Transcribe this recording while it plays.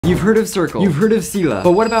You've heard of Cirkul, you've heard of Selah,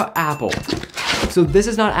 but what about Apple? So this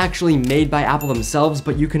is not actually made by Apple themselves,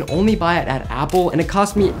 but you can only buy it at Apple, and it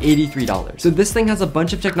cost me $83. So this thing has a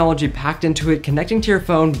bunch of technology packed into it, connecting to your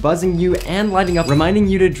phone, buzzing you, and lighting up, reminding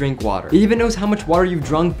you to drink water. It even knows how much water you've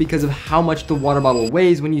drunk because of how much the water bottle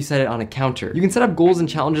weighs when you set it on a counter. You can set up goals and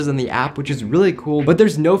challenges in the app, which is really cool, but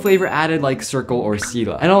there's no flavor added like Cirkul or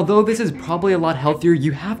Selah. And although this is probably a lot healthier,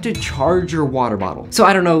 you have to charge your water bottle. So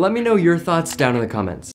I don't know, let me know your thoughts down in the comments.